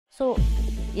So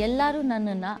ಎಲ್ಲರೂ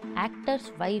ನನ್ನನ್ನು actors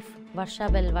wife ವರ್ಷಾ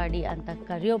ಬೆಲ್ವಾಡಿ ಅಂತ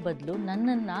ಕರೆಯೋ ಬದಲು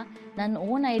ನನ್ನನ್ನು ನನ್ನ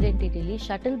ಓನ್ ಐಡೆಂಟಿಟಿಲಿ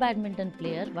ಶಟಲ್ ಬ್ಯಾಡ್ಮಿಂಟನ್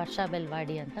ಪ್ಲೇಯರ್ ವರ್ಷಾ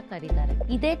ಬೆಲ್ವಾಡಿ ಅಂತ ಕರೀತಾರೆ.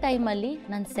 ಇದೇ ಟೈಮಲ್ಲಿ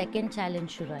ನನ್ನ ಸೆಕೆಂಡ್ ಚಾಲೆಂಜ್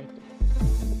ಶುರು ಆಯಿತು.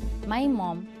 My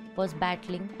mom was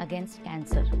battling against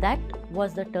cancer. That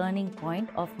was the turning point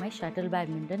of my shuttle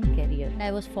badminton career.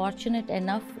 I was fortunate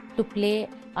enough to play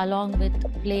along with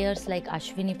players like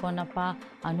Ashwini Ponnappa,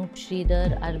 Anup Sridhar,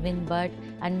 Arvind Bhatt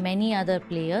and many other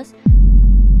players.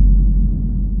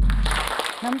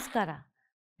 ನಮಸ್ಕಾರ,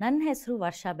 ನನ್ನ ಹೆಸರು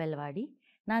ವರ್ಷಾ ಬೆಲ್ವಾಡಿ.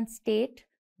 ನಾನು state,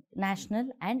 national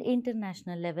and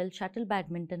international level shuttle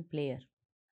badminton player.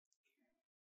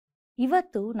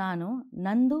 ಇವತ್ತು ನಾನು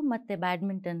ನಂದು ಮತ್ತು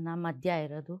ಬ್ಯಾಡ್ಮಿಂಟನ್ನ ಮಧ್ಯ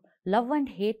ಇರೋದು ಲವ್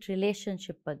ಆ್ಯಂಡ್ ಹೇಟ್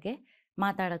ರಿಲೇಷನ್ಶಿಪ್ ಬಗ್ಗೆ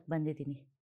ಮಾತಾಡೋಕ್ಕೆ ಬಂದಿದ್ದೀನಿ.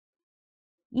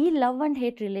 ಈ ಲವ್ ಆ್ಯಂಡ್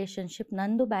ಹೇಟ್ ರಿಲೇಷನ್ಶಿಪ್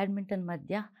ನಂದು ಬ್ಯಾಡ್ಮಿಂಟನ್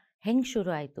ಮಧ್ಯ ಹೆಂಗೆ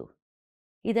ಶುರು ಆಯಿತು?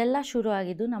 ಇದೆಲ್ಲ ಶುರು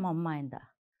ಆಗಿದ್ದು ನಮ್ಮಮ್ಮೆಯಿಂದ.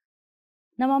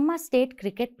 ನಮ್ಮಮ್ಮ ಸ್ಟೇಟ್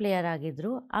ಕ್ರಿಕೆಟ್ ಪ್ಲೇಯರ್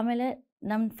ಆಗಿದ್ದರು. ಆಮೇಲೆ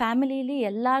ನಮ್ಮ ಫ್ಯಾಮಿಲೀಲಿ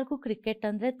ಎಲ್ಲರಿಗೂ ಕ್ರಿಕೆಟ್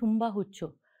ಅಂದರೆ ತುಂಬ ಹುಚ್ಚು.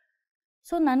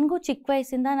 ಸೊ ನನಗೂ ಚಿಕ್ಕ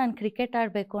ವಯಸ್ಸಿಂದ ನಾನು ಕ್ರಿಕೆಟ್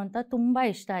ಆಡಬೇಕು ಅಂತ ತುಂಬ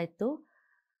ಇಷ್ಟ ಆಯಿತು.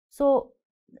 ಸೊ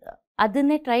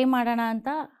ಅದನ್ನೇ ಟ್ರೈ ಮಾಡೋಣ ಅಂತ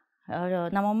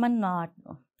ನಮ್ಮಮ್ಮನ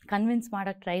ಕನ್ವಿನ್ಸ್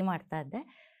ಮಾಡೋಕ್ಕೆ ಟ್ರೈ ಮಾಡ್ತಾಯಿದ್ದೆ.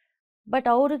 ಬಟ್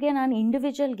ಅವ್ರಿಗೆ ನಾನು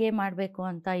ಇಂಡಿವಿಜುವಲ್ ಗೇಮ್ ಆಡಬೇಕು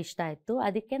ಅಂತ ಇಷ್ಟ ಆಯಿತು.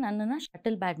 ಅದಕ್ಕೆ ನನ್ನನ್ನು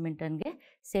ಶಟಲ್ ಬ್ಯಾಡ್ಮಿಂಟನ್ಗೆ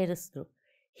ಸೇರಿಸಿದ್ರು.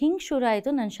 ಹಿಂಗೆ ಶುರು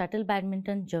ಆಯಿತು ನನ್ನ shuttle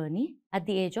badminton journey at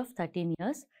the age of 13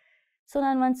 years. So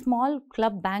ನಾನು ಒಂದು ಸ್ಮಾಲ್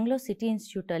ಕ್ಲಬ್ ಬ್ಯಾಂಗ್ಳೂರ್ ಸಿಟಿ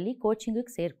ಇನ್ಸ್ಟಿಟ್ಯೂಟಲ್ಲಿ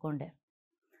ಕೋಚಿಂಗಿಗೆ ಸೇರಿಕೊಂಡೆ.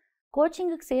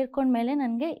 ಕೋಚಿಂಗಿಗೆ ಸೇರ್ಕೊಂಡ್ಮೇಲೆ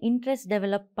ನನಗೆ ಇಂಟ್ರೆಸ್ಟ್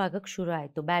ಡೆವಲಪ್ ಆಗೋಕ್ಕೆ ಶುರು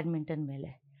ಆಯಿತು ಬ್ಯಾಡ್ಮಿಂಟನ್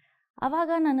ಮೇಲೆ.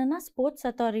 ಆವಾಗ ನನ್ನನ್ನು ಸ್ಪೋರ್ಟ್ಸ್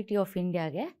ಅಥಾರಿಟಿ ಆಫ್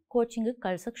ಇಂಡಿಯಾಗೆ ಕೋಚಿಂಗಿಗೆ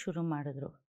ಕಳ್ಸೋಕ್ಕೆ ಶುರು ಮಾಡಿದ್ರು.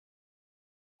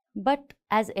 But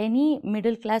as any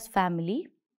middle class family,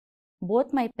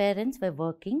 both my parents way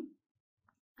working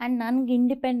and ನನಗೆ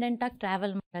ಇಂಡಿಪೆಂಡೆಂಟಾಗಿ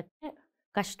ಟ್ರಾವೆಲ್ ಮಾಡೋಕ್ಕೆ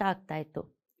ಕಷ್ಟ ಆಗ್ತಾಯಿತ್ತು.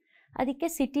 ಅದಕ್ಕೆ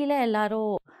ಸಿಟಿಲೇ ಎಲ್ಲರೂ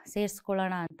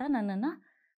ಸೇರಿಸ್ಕೊಳ್ಳೋಣ ಅಂತ ನನ್ನನ್ನು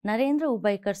ನರೇಂದ್ರ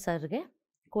ಉಬೈಕರ್ ಸರ್ಗೆ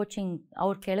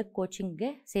ಅವ್ರ ಕೆಳಗೆ ಕೋಚಿಂಗ್ಗೆ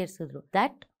ಸೇರಿಸಿದ್ರು.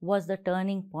 That was the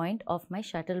turning point of my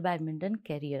shuttle badminton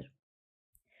career.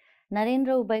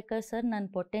 Narendra ಉಬೈಕರ್ sir ನನ್ನ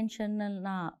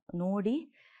ಪೊಟೆನ್ಷಿಯಲ್ನ ನೋಡಿ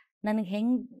ನನಗೆ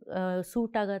ಹೆಂಗೆ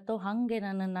ಸೂಟ್ ಆಗುತ್ತೋ ಹಾಗೆ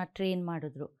ನನ್ನನ್ನು ಟ್ರೈನ್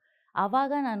ಮಾಡಿದ್ರು.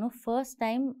 ಆವಾಗ ನಾನು ಫಸ್ಟ್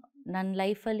ಟೈಮ್ ನನ್ನ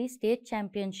ಲೈಫಲ್ಲಿ ಸ್ಟೇಟ್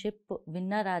ಚಾಂಪಿಯನ್ಶಿಪ್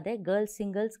ವಿನ್ನರ್ ಆದೆ, girls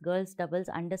singles, girls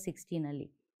doubles under 16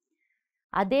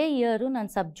 ಅದೇ ಇಯರು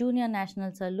ನಾನು ಸಬ್ junior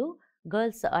ನ್ಯಾಷನಲ್ಸಲ್ಲೂ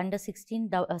girls under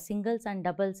 16 singles and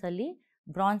ಡಬಲ್ಸಲ್ಲಿ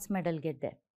bronze medal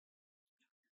ಗೆದ್ದೆ.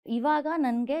 ಇವಾಗ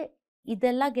ನನಗೆ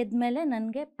ಇದೆಲ್ಲ ಗೆದ್ದ ಮೇಲೆ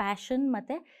ನನಗೆ ಪ್ಯಾಷನ್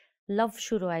ಮತ್ತು ಲವ್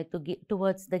ಶುರು ಆಯಿತು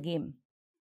ಟುವರ್ಡ್ಸ್ ದ ಗೇಮ್.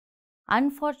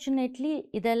 ಅನ್ಫಾರ್ಚುನೇಟ್ಲಿ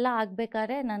ಇದೆಲ್ಲ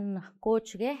ಆಗಬೇಕಾದ್ರೆ ನನ್ನ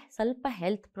ಕೋಚ್ಗೆ ಸ್ವಲ್ಪ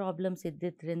ಹೆಲ್ತ್ ಪ್ರಾಬ್ಲಮ್ಸ್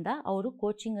ಇದ್ದಿದ್ದರಿಂದ ಅವರು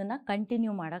ಕೋಚಿಂಗನ್ನು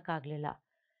ಕಂಟಿನ್ಯೂ ಮಾಡೋಕ್ಕಾಗಲಿಲ್ಲ.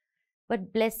 ಬಟ್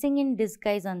ಬ್ಲೆಸ್ಸಿಂಗ್ ಇನ್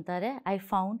ಡಿಸ್ಗೈಸ್ ಅಂತಾರೆ, I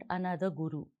found another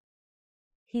Guru.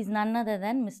 He's ನನ್ ಅದರ್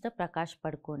ದ್ಯಾನ್ ಮಿಸ್ಟರ್ ಪ್ರಕಾಶ್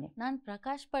ಪಡ್ಕೋನೆ. ನಾನು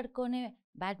ಪ್ರಕಾಶ್ ಪಡ್ಕೋನೆ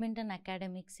ಬ್ಯಾಡ್ಮಿಂಟನ್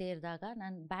ಅಕಾಡೆಮಿಗೆ ಸೇರಿದಾಗ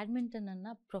ನಾನು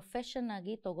ಬ್ಯಾಡ್ಮಿಂಟನನ್ನು ಪ್ರೊಫೆಷನ್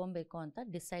ಆಗಿ ತೊಗೊಬೇಕು ಅಂತ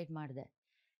ಡಿಸೈಡ್ ಮಾಡಿದೆ.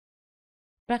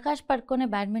 ಪ್ರಕಾಶ್ ಪಡ್ಕೋನೆ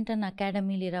ಬ್ಯಾಡ್ಮಿಂಟನ್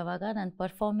ಅಕಾಡೆಮಿಲಿರೋವಾಗ ನನ್ನ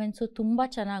ಪರ್ಫಾರ್ಮೆನ್ಸು ತುಂಬ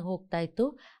ಚೆನ್ನಾಗಿ ಹೋಗ್ತಾಯಿತ್ತು.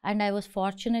 And I was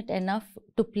fortunate enough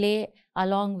to play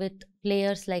along with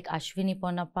players like Ashwini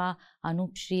Ponnappa,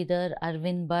 Anoop Sridhar,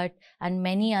 Arvind Bhat and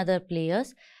many other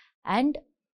players. And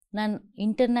ನಾನು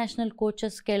ಇಂಟರ್ನ್ಯಾಷನಲ್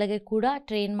ಕೋಚಸ್ ಕೆಳಗೆ ಕೂಡ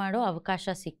ಟ್ರೈನ್ ಮಾಡೋ ಅವಕಾಶ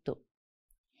ಸಿಕ್ತು.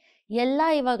 ಎಲ್ಲ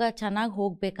ಇವಾಗ ಚೆನ್ನಾಗಿ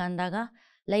ಹೋಗಬೇಕಂದಾಗ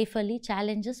ಲೈಫಲ್ಲಿ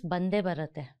ಚಾಲೆಂಜಸ್ ಬಂದೇ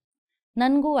ಬರುತ್ತೆ.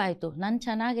 ನನಗೂ ಆಯಿತು. ನಾನು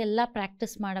ಚೆನ್ನಾಗೆಲ್ಲ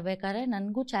ಪ್ರಾಕ್ಟೀಸ್ ಮಾಡಬೇಕಾದ್ರೆ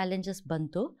ನನಗೂ ಚಾಲೆಂಜಸ್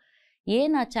ಬಂತು.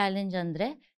 ಏನು ಆ ಚಾಲೆಂಜ್ ಅಂದರೆ,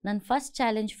 ನನ್ನ ಫಸ್ಟ್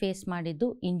ಚಾಲೆಂಜ್ ಫೇಸ್ ಮಾಡಿದ್ದು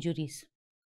ಇಂಜುರೀಸ್.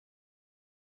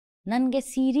 ನನಗೆ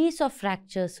series of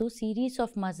ಫ್ರ್ಯಾಕ್ಚರ್ಸು, series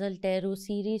of muscle tear,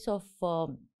 series of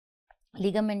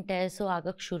ligament ಟೇರ್ಸು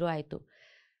ಆಗೋಕ್ಕೆ ಶುರು ಆಯಿತು.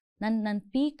 ನನ್ನ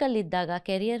ಪೀಕಲ್ಲಿದ್ದಾಗ,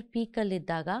 ಕೆರಿಯರ್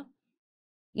ಪೀಕಲ್ಲಿದ್ದಾಗ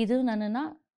ಇದು ನನ್ನನ್ನು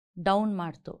ಡೌನ್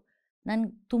ಮಾಡ್ತು.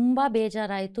 ನನಗೆ ತುಂಬ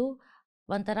ಬೇಜಾರಾಯಿತು.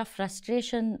 ಒಂಥರ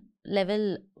ಫ್ರಸ್ಟ್ರೇಷನ್ ಲೆವೆಲ್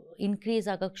ಇನ್ಕ್ರೀಸ್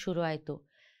ಆಗೋಕ್ಕೆ ಶುರು ಆಯಿತು.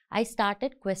 I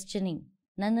started questioning.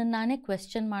 ನನ್ನನ್ನು ನಾನೇ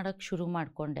ಕ್ವೆಶ್ಚನ್ ಮಾಡೋಕ್ಕೆ ಶುರು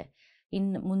ಮಾಡಿಕೊಂಡೆ.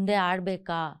 ಇನ್ನು ಮುಂದೆ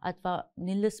ಆಡಬೇಕಾ ಅಥವಾ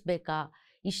ನಿಲ್ಲಿಸ್ಬೇಕಾ?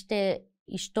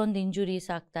 ಇಷ್ಟೊಂದು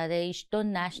ಇಂಜುರೀಸ್ ಆಗ್ತದೆ,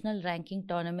 ಇಷ್ಟೊಂದು ನ್ಯಾಷನಲ್ ರ್ಯಾಂಕಿಂಗ್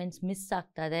ಟೂರ್ನಮೆಂಟ್ಸ್ ಮಿಸ್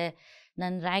ಆಗ್ತದೆ,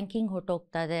 ನನ್ನ ರ್ಯಾಂಕಿಂಗ್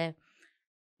ಹೊಟ್ಟೋಗ್ತದೆ.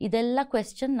 ಇದೆಲ್ಲ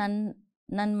ಕ್ವೆಶ್ಚನ್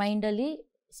ನನ್ನ ಮೈಂಡಲ್ಲಿ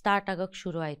ಸ್ಟಾರ್ಟ್ ಆಗೋಕ್ಕೆ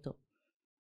ಶುರು ಆಯಿತು.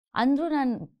 ಅಂದರೂ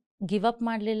ನಾನು ಗಿವ್ ಅಪ್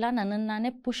ಮಾಡಲಿಲ್ಲ, ನನ್ನನ್ನು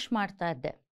ನಾನೇ ಪುಷ್ ಮಾಡ್ತಾ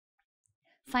ಇದ್ದೆ.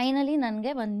 ಫೈನಲಿ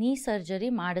ನನಗೆ ಒಂದು ನೀ ಸರ್ಜರಿ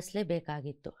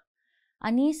ಮಾಡಿಸ್ಲೇಬೇಕಾಗಿತ್ತು. ಆ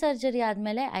ನೀ ಸರ್ಜರಿ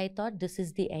ಆದಮೇಲೆ I thought this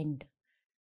is the end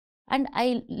and I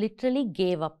literally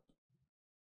gave up.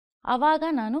 ಆವಾಗ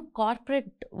ನಾನು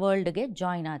ಕಾರ್ಪೊರೇಟ್ ವರ್ಲ್ಡ್ಗೆ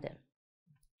ಜಾಯ್ನ್ ಆದೆ.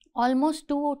 ಆಲ್ಮೋಸ್ಟ್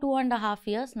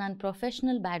 2.5 years ನಾನು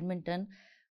ಪ್ರೊಫೆಷ್ನಲ್ ಬ್ಯಾಡ್ಮಿಂಟನ್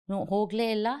ಹೋಗಲೇ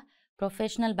ಇಲ್ಲ.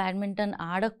 ಪ್ರೊಫೆಷ್ನಲ್ ಬ್ಯಾಡ್ಮಿಂಟನ್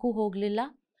ಆಡೋಕ್ಕೂ ಹೋಗಲಿಲ್ಲ,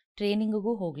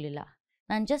 ಟ್ರೈನಿಂಗಿಗೂ ಹೋಗಲಿಲ್ಲ.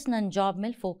 ನಾನು ಜಸ್ಟ್ ನನ್ನ ಜಾಬ್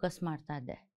ಮೇಲೆ ಫೋಕಸ್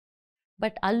ಮಾಡ್ತಾಯಿದ್ದೆ.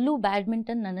 ಬಟ್ ಅಲ್ಲೂ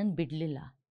ಬ್ಯಾಡ್ಮಿಂಟನ್ ನನ್ನನ್ನು ಬಿಡಲಿಲ್ಲ.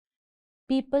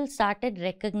 people started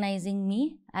recognizing me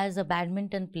as a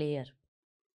badminton player.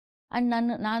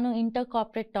 And ನಾನು ಇಂಟರ್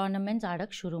ಕಾರ್ಪೊರೇಟ್ ಟೂರ್ನಮೆಂಟ್ಸ್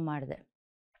ಆಡೋಕ್ಕೆ ಶುರು ಮಾಡಿದೆ.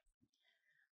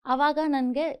 ಆವಾಗ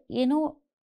ನನಗೆ ಏನೋ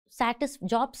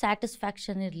ಜಾಬ್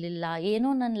ಸ್ಯಾಟಿಸ್ಫ್ಯಾಕ್ಷನ್ ಇರಲಿಲ್ಲ, ಏನೋ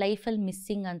ನನ್ನ ಲೈಫಲ್ಲಿ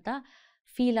ಮಿಸ್ಸಿಂಗ್ ಅಂತ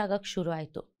ಫೀಲ್ ಆಗೋಕ್ಕೆ ಶುರು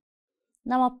ಆಯಿತು.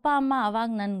 ನಮ್ಮ ಅಪ್ಪ ಅಮ್ಮ ಆವಾಗ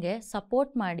ನನಗೆ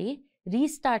ಸಪೋರ್ಟ್ ಮಾಡಿ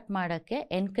ರೀಸ್ಟಾರ್ಟ್ ಮಾಡೋಕ್ಕೆ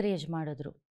ಎನ್ಕರೇಜ್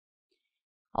ಮಾಡಿದ್ರು.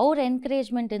 ಅವ್ರ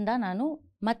ಎನ್ಕರೇಜ್ಮೆಂಟಿಂದ ನಾನು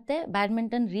ಮತ್ತೆ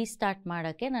ಬ್ಯಾಡ್ಮಿಂಟನ್ ರೀಸ್ಟಾರ್ಟ್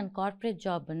ಮಾಡೋಕ್ಕೆ ನನ್ನ ಕಾರ್ಪೊರೇಟ್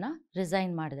ಜಾಬನ್ನು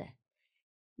ರಿಸೈನ್ ಮಾಡಿದೆ.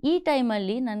 ಈ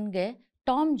ಟೈಮಲ್ಲಿ ನನಗೆ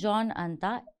ಟಾಮ್ ಜಾನ್ ಅಂತ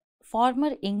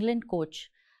ಫಾರ್ಮರ್ ಇಂಗ್ಲೆಂಡ್ ಕೋಚ್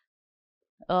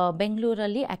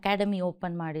ಬೆಂಗಳೂರಲ್ಲಿ ಅಕಾಡೆಮಿ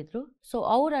ಓಪನ್ ಮಾಡಿದರು. ಸೊ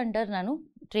ಅವ್ರ ಅಂಡರ್ ನಾನು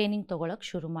ಟ್ರೈನಿಂಗ್ ತೊಗೊಳಕ್ಕೆ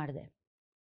ಶುರು ಮಾಡಿದೆ.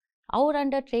 ಅವ್ರ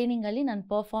ಅಂಡರ್ ಟ್ರೈನಿಂಗಲ್ಲಿ ನನ್ನ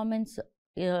ಪರ್ಫಾರ್ಮೆನ್ಸ್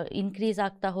ಇನ್ಕ್ರೀಸ್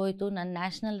ಆಗ್ತಾ ಹೋಯಿತು, ನನ್ನ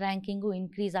ನ್ಯಾಷನಲ್ ರ್ಯಾಂಕಿಂಗು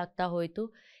ಇನ್ಕ್ರೀಸ್ ಆಗ್ತಾ ಹೋಯಿತು,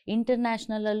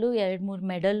 ಇಂಟರ್ನ್ಯಾಷನಲ್ಲೂ 2-3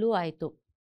 ಮೆಡಲ್ಲೂ ಆಯಿತು.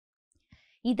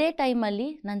 ಇದೇ ಟೈಮಲ್ಲಿ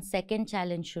ನನ್ನ ಸೆಕೆಂಡ್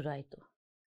ಚಾಲೆಂಜ್ ಶುರು ಆಯಿತು.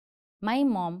 My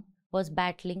mom was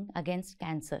battling against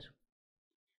cancer.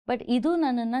 But ಇದು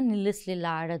ನನ್ನನ್ನು ನಿಲ್ಲಿಸಲಿಲ್ಲ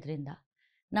ಆಡೋದ್ರಿಂದ.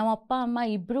 ನಮ್ಮ ಅಪ್ಪ ಅಮ್ಮ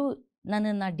ಇಬ್ಬರೂ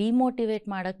ನನ್ನನ್ನು ಡಿಮೋಟಿವೇಟ್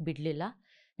ಮಾಡೋಕ್ಕೆ ಬಿಡಲಿಲ್ಲ,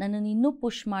 ನನ್ನನ್ನು ಇನ್ನೂ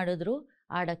ಪುಷ್ ಮಾಡಿದ್ರು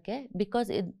ಆಡೋಕ್ಕೆ, because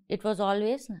it was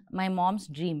always my moms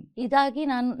dream. ಇದಾಗಿ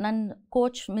ನನ್ನ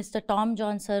ಕೋಚ್ ಮಿಸ್ಟರ್ ಟಾಮ್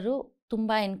ಜಾನ್ ಸರು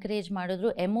ತುಂಬ ಎನ್ಕರೇಜ್ ಮಾಡಿದ್ರು,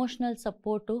 ಎಮೋಷ್ನಲ್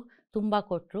ಸಪೋರ್ಟು ತುಂಬ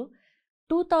ಕೊಟ್ಟರು.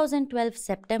 2012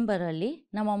 ಸೆಪ್ಟೆಂಬರಲ್ಲಿ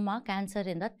ನಮ್ಮಮ್ಮ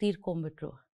ಕ್ಯಾನ್ಸರಿಂದ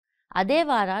ತೀರ್ಕೊಂಬಿಟ್ರು. ಅದೇ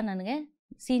ವಾರ ನನಗೆ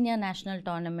ಸೀನಿಯರ್ ನ್ಯಾಷನಲ್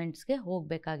ಟೂರ್ನಮೆಂಟ್ಸ್ಗೆ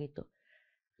ಹೋಗಬೇಕಾಗಿತ್ತು.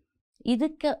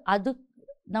 ಅದು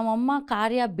ನಮ್ಮಮ್ಮ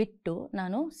ಕಾರ್ಯ ಬಿಟ್ಟು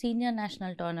ನಾನು ಸೀನಿಯರ್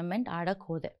ನ್ಯಾಷನಲ್ ಟೂರ್ನಮೆಂಟ್ ಆಡೋಕ್ಕೆ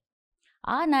ಹೋದೆ.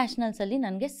 ಆ ನ್ಯಾಷನಲ್ಸಲ್ಲಿ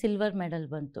ನನಗೆ ಸಿಲ್ವರ್ ಮೆಡಲ್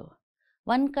ಬಂತು.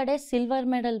 ಒಂದು ಕಡೆ ಸಿಲ್ವರ್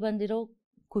ಮೆಡಲ್ ಬಂದಿರೋ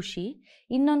ಖುಷಿ,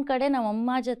 ಇನ್ನೊಂದು ಕಡೆ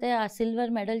ನಮ್ಮಮ್ಮ ಜೊತೆ ಆ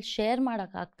ಸಿಲ್ವರ್ ಮೆಡಲ್ ಶೇರ್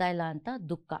ಮಾಡೋಕ್ಕಾಗ್ತಾಯಿಲ್ಲ ಅಂತ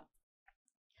ದುಃಖ.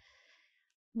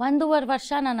 1.5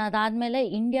 ವರ್ಷ ನಾನು ಅದಾದಮೇಲೆ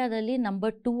ಇಂಡಿಯಾದಲ್ಲಿ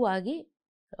ನಂಬರ್ 2 ಆಗಿ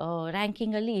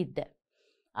ರ್ಯಾಂಕಿಂಗಲ್ಲಿ ಇದ್ದೆ.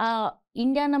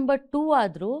 ಇಂಡಿಯಾ ನಂಬರ್ 2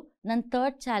 ಆದರೂ ನನ್ನ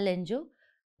ಥರ್ಡ್ ಚಾಲೆಂಜು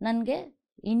ನನಗೆ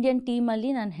ಇಂಡಿಯನ್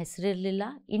ಟೀಮಲ್ಲಿ ನನ್ನ ಹೆಸರಿರಲಿಲ್ಲ,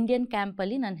 ಇಂಡಿಯನ್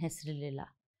ಕ್ಯಾಂಪಲ್ಲಿ ನನ್ನ ಹೆಸರಿರಲಿಲ್ಲ,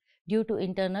 due to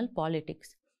internal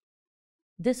politics.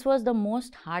 This was the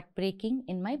most heart breaking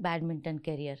in my badminton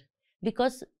career.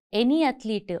 Because any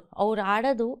athlete ಅವ್ರು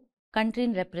ಆಡೋದು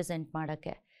ಕಂಟ್ರಿನ ರೆಪ್ರೆಸೆಂಟ್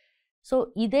ಮಾಡೋಕ್ಕೆ. ಸೊ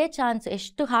ಇದೇ ಚಾನ್ಸ್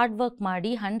ಎಷ್ಟು ಹಾರ್ಡ್ ವರ್ಕ್ ಮಾಡಿ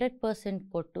 100%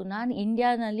 ಕೊಟ್ಟು ನಾನು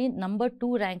ಇಂಡಿಯಾನಲ್ಲಿ ನಂಬರ್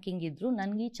 2 ರ್ಯಾಂಕಿಂಗ್ ಇದ್ದರೂ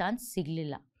ನನಗೆ ಈ ಚಾನ್ಸ್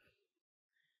ಸಿಗಲಿಲ್ಲ.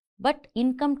 ಬಟ್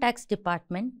ಇನ್ಕಮ್ ಟ್ಯಾಕ್ಸ್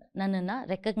ಡಿಪಾರ್ಟ್ಮೆಂಟ್ ನನ್ನನ್ನು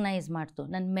ರೆಕಗ್ನೈಸ್ ಮಾಡ್ತು,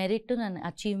 ನನ್ನ ಮೆರಿಟು ನನ್ನ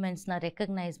ಅಚೀವ್ಮೆಂಟ್ಸ್ನ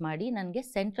ರೆಕಗ್ನೈಸ್ ಮಾಡಿ ನನಗೆ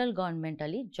ಸೆಂಟ್ರಲ್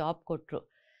ಗೌರ್ಮೆಂಟಲ್ಲಿ ಜಾಬ್ ಕೊಟ್ಟರು.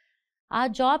 ಆ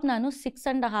ಜಾಬ್ ನಾನು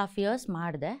 6.5 years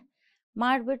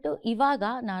ಮಾಡಿಬಿಟ್ಟು ಇವಾಗ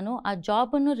ನಾನು ಆ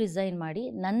ಜಾಬನ್ನು ರಿಸೈನ್ ಮಾಡಿ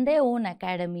ನನ್ನದೇ ಓನ್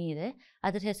ಅಕಾಡೆಮಿ ಇದೆ,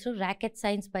 ಅದ್ರ ಹೆಸರು ರ್ಯಾಕೆಟ್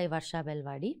ಸೈನ್ಸ್ ಬೈ ವರ್ಷಾ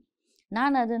ಬೆಲ್ವಾಡಿ.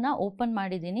 ನಾನು ಅದನ್ನು ಓಪನ್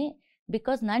ಮಾಡಿದ್ದೀನಿ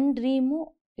ಬಿಕಾಸ್ ನನ್ನ dream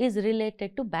is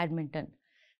related to badminton.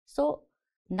 So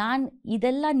ನಾನು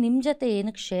ಇದೆಲ್ಲ ನಿಮ್ಮ ಜೊತೆ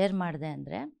ಏನಕ್ಕೆ ಶೇರ್ ಮಾಡಿದೆ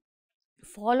ಅಂದರೆ,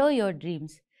 ಫಾಲೋ ಯೋರ್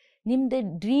ಡ್ರೀಮ್ಸ್. ನಿಮ್ಮದು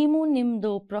ಡ್ರೀಮು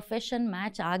ನಿಮ್ಮದು ಪ್ರೊಫೆಷನ್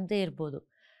ಮ್ಯಾಚ್ ಆಗದೇ ಇರ್ಬೋದು,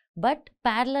 ಬಟ್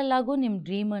ಪ್ಯಾರಲಲ್ ಆಗು ನಿಮ್ಮ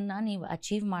ಡ್ರೀಮನ್ನು ನೀವು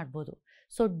ಅಚೀವ್ ಮಾಡ್ಬೋದು.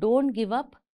 So don't give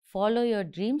up, follow your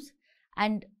dreams.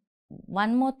 And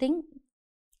one more thing,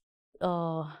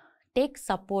 take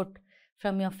support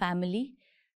from your family,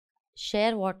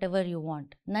 share what ever you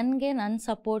want. ನನಗೆ ನನ್ನ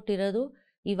ಸಪೋರ್ಟ್ ಇರೋದು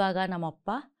ಇವಾಗ ನಮ್ಮಪ್ಪ,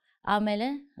 ಆಮೇಲೆ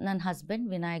ನನ್ನ ಹಸ್ಬೆಂಡ್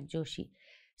ವಿನಾಯಕ್ ಜೋಶಿ.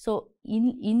 ಸೊ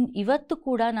ಇವತ್ತು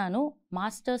ಕೂಡ ನಾನು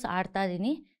ಮಾಸ್ಟರ್ಸ್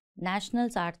ಆಡ್ತಾಯಿದ್ದೀನಿ,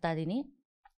 ನ್ಯಾಷನಲ್ಸ್ ಆಡ್ತಾಯಿದ್ದೀನಿ.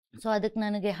 ಸೊ ಅದಕ್ಕೆ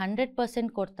ನನಗೆ 100%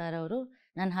 ಕೊಡ್ತಾ ಇರೋರು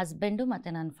ನನ್ನ ಹಸ್ಬೆಂಡು ಮತ್ತು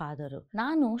ನನ್ನ ಫಾದರು.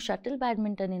 ನಾನು ಶಟಲ್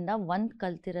ಬ್ಯಾಡ್ಮಿಂಟನಿಂದ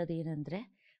ಕಲ್ತಿರೋದು ಏನಂದರೆ,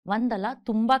 ಒಂದಲ್ಲ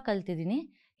ತುಂಬ ಕಲ್ತಿದ್ದೀನಿ.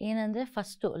 ಏನಂದರೆ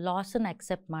ಫಸ್ಟು ಲಾಸನ್ನು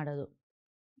ಅಕ್ಸೆಪ್ಟ್ ಮಾಡೋದು,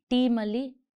 ಟೀಮಲ್ಲಿ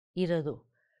ಇರೋದು,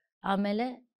 ಆಮೇಲೆ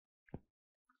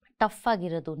ಟಫ್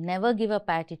ಆಗಿರೋದು, ನೆವರ್ ಗಿವ್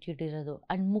ಅಪ್ ಆ್ಯಟಿಟ್ಯೂಡ್ ಇರೋದು.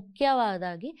 ಆ್ಯಂಡ್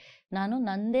ಮುಖ್ಯವಾದಾಗಿ ನಾನು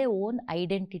ನನ್ನದೇ ಓನ್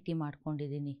ಐಡೆಂಟಿಟಿ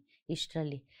ಮಾಡ್ಕೊಂಡಿದ್ದೀನಿ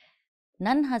ಇಷ್ಟರಲ್ಲಿ.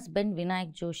 ನನ್ನ husband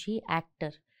Vinayak Joshi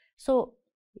actor. So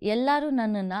ಎಲ್ಲರೂ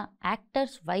ನನ್ನನ್ನು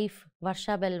ಆ್ಯಕ್ಟರ್ಸ್ ವೈಫ್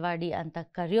ವರ್ಷಾ ಬೆಲ್ವಾಡಿ ಅಂತ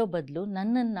ಕರೆಯೋ ಬದಲು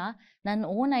ನನ್ನನ್ನು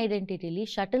ನನ್ನ ಓನ್ ಐಡೆಂಟಿಟಿಲಿ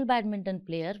ಶಟಲ್ ಬ್ಯಾಡ್ಮಿಂಟನ್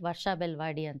ಪ್ಲೇಯರ್ ವರ್ಷಾ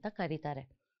ಬೆಲ್ವಾಡಿ ಅಂತ ಕರೀತಾರೆ.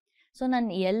 ಸೊ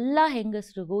ನಾನು ಎಲ್ಲ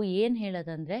ಹೆಂಗಸ್ರಿಗೂ ಏನು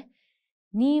ಹೇಳೋದಂದರೆ,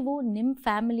 ನೀವು ನಿಮ್ಮ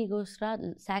ಫ್ಯಾಮಿಲಿಗೋಸ್ಕರ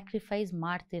ಸ್ಯಾಕ್ರಿಫೈಸ್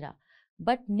ಮಾಡ್ತೀರಾ,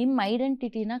 ಬಟ್ ನಿಮ್ಮ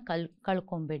ಐಡೆಂಟಿಟಿನ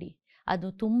ಕಳ್ಕೊಬೇಡಿ. ಅದು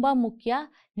ತುಂಬ ಮುಖ್ಯ.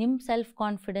 ನಿಮ್ಮ ಸೆಲ್ಫ್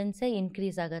ಕಾನ್ಫಿಡೆನ್ಸೇ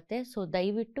ಇನ್ಕ್ರೀಸ್ ಆಗುತ್ತೆ. ಸೊ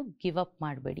ದಯವಿಟ್ಟು ಗಿವ್ ಅಪ್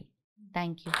ಮಾಡಬೇಡಿ.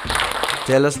 Thank you.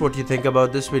 Tell us what you think about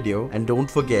this video and don't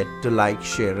forget to like,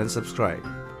 share and subscribe.